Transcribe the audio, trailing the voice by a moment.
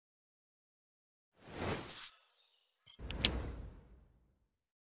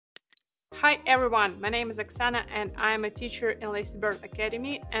Hi everyone, my name is Oksana and I am a teacher in Lacy Bird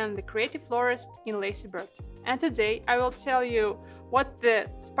Academy and the creative florist in Lacy Bird. And today I will tell you what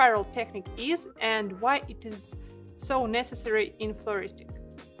the spiral technique is and why it is so necessary in floristic.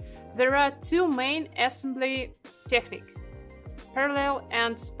 There are two main assembly techniques, parallel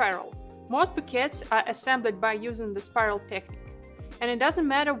and spiral. Most bouquets are assembled by using the spiral technique, and it doesn't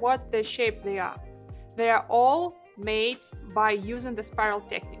matter what the shape they are all made by using the spiral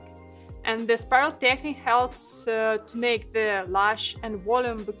technique. And the spiral technique helps to make the lush and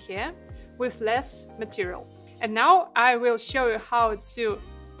volume bouquet with less material. And now I will show you how to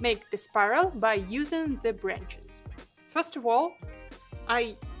make the spiral by using the branches. First of all,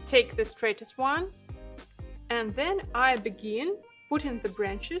 I take the straightest one and then I begin putting the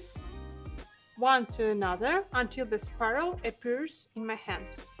branches one to another until the spiral appears in my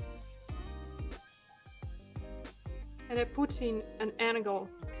hand. And I put in an angle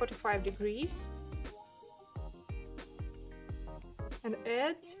 45 degrees and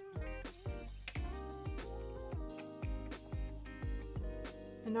add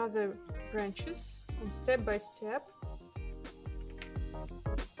another branches, and step by step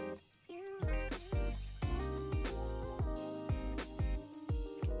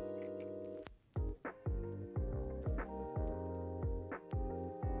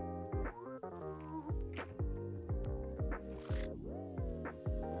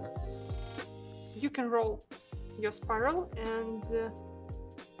you can roll your spiral and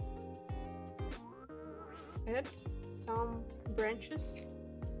add some branches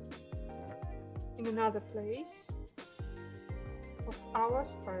in another place of our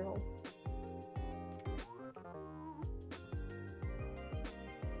spiral.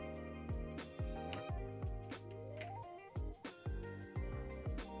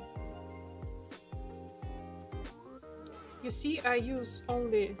 You see, I use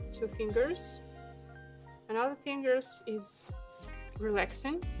only 2 fingers. Another fingers is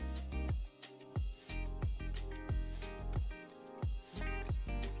relaxing.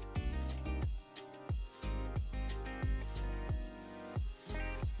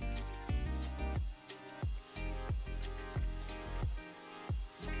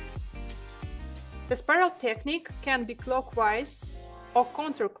 The spiral technique can be clockwise or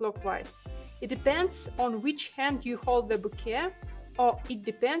counterclockwise. It depends on which hand you hold the bouquet, or it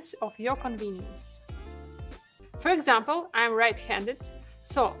depends on your convenience. For example, I'm right-handed,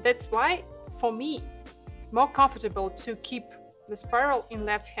 so that's why for me more comfortable to keep the spiral in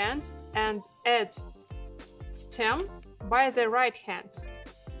left hand and add stem by the right hand.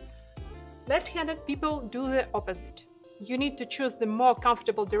 Left-handed people do the opposite. You need to choose the more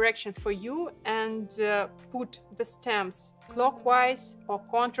comfortable direction for you and put the stems clockwise or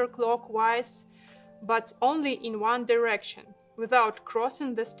counterclockwise, but only in one direction, without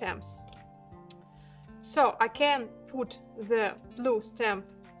crossing the stems. So I can put the blue stem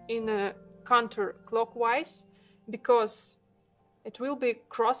in a counterclockwise because it will be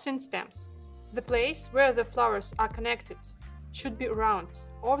crossing stems. The place where the flowers are connected should be round,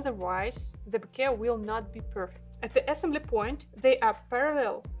 otherwise the bouquet will not be perfect. At the assembly point, they are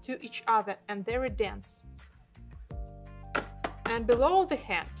parallel to each other and very dense. And below the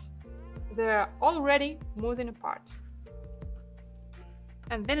hand, they are already moving apart.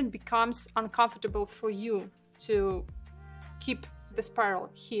 And then it becomes uncomfortable for you to keep the spiral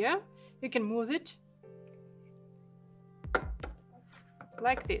here. You can move it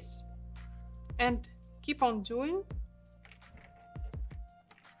like this and keep on doing.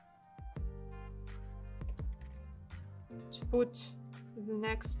 To put the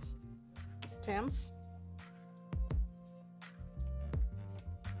next stems.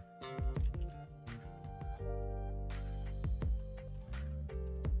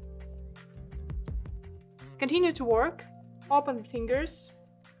 Continue to work, open the fingers,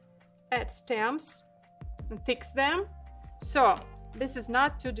 add stems and fix them. So this is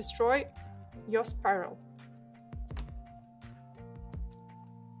not to destroy your spiral.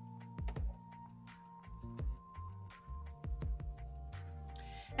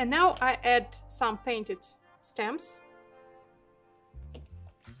 And now I add some painted stems.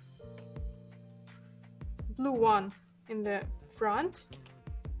 Blue one in the front.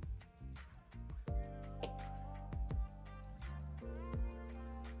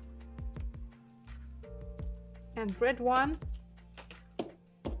 And red one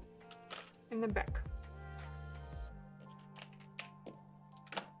in the back.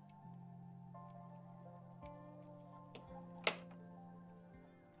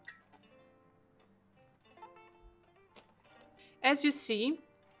 As you see,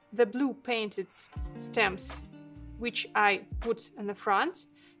 the blue painted stems which I put in the front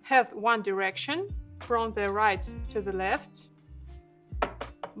have one direction from the right to the left,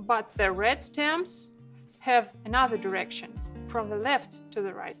 but the red stems have another direction from the left to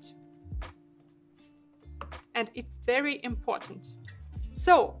the right. And it's very important.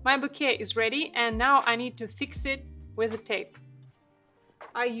 So my bouquet is ready, and now I need to fix it with the tape.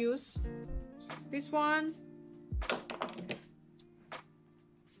 I use this one,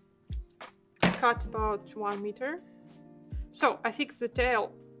 cut about 1 meter. So I fix the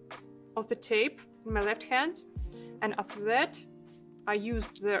tail of the tape in my left hand, and after that I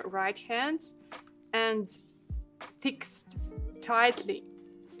used the right hand and fixed tightly.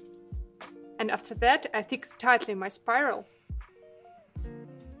 And after that I fixed tightly my spiral.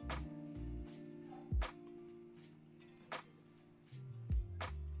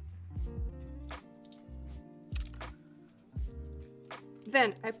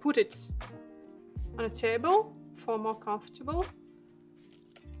 Then I put it on a table for more comfortable.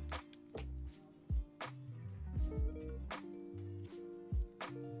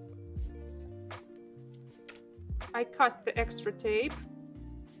 I cut the extra tape,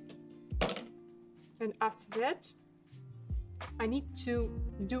 and after that I need to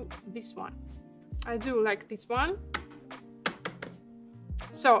do this one. I do like this one.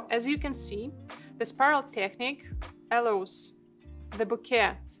 So as you can see, the spiral technique allows the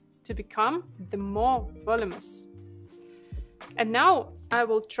bouquet to become the more voluminous. And now I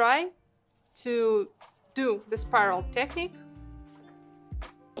will try to do the spiral technique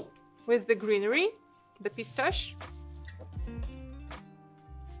with the greenery, the pistache.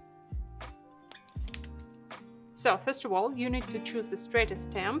 So first of all, you need to choose the straightest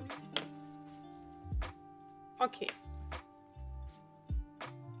stem. Okay.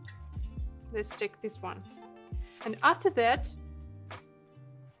 Let's take this one. And after that,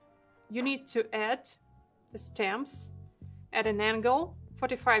 you need to add the stems at an angle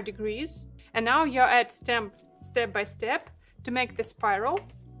 45 degrees. And now you add stem step by step to make the spiral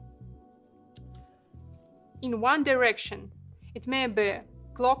in one direction. It may be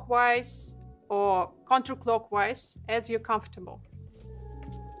clockwise or counterclockwise, as you're comfortable.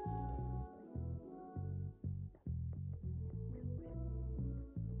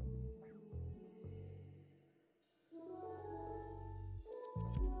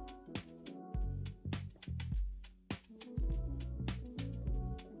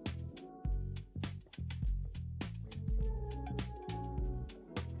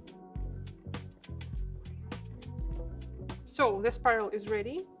 So the spiral is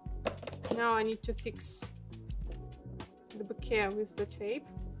ready. Now I need to fix the bouquet with the tape.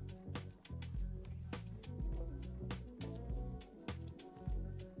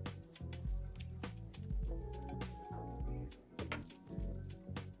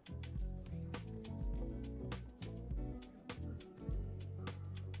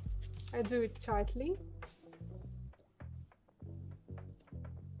 I do it tightly.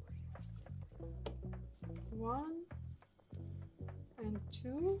 One and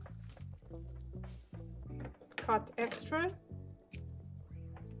two. Cut extra.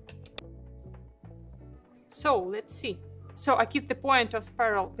 So let's see. So I keep the point of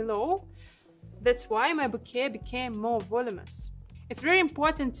spiral below. That's why my bouquet became more voluminous. It's very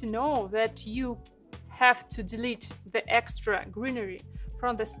important to know that you have to delete the extra greenery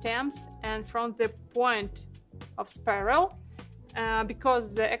from the stems and from the point of spiral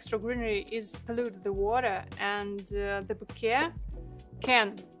because the extra greenery is pollute the water, and the bouquet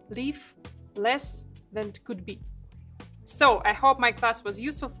can leave less than it could be. So I hope my class was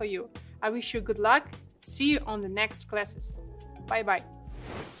useful for you. I wish you good luck. See you on the next classes. Bye bye.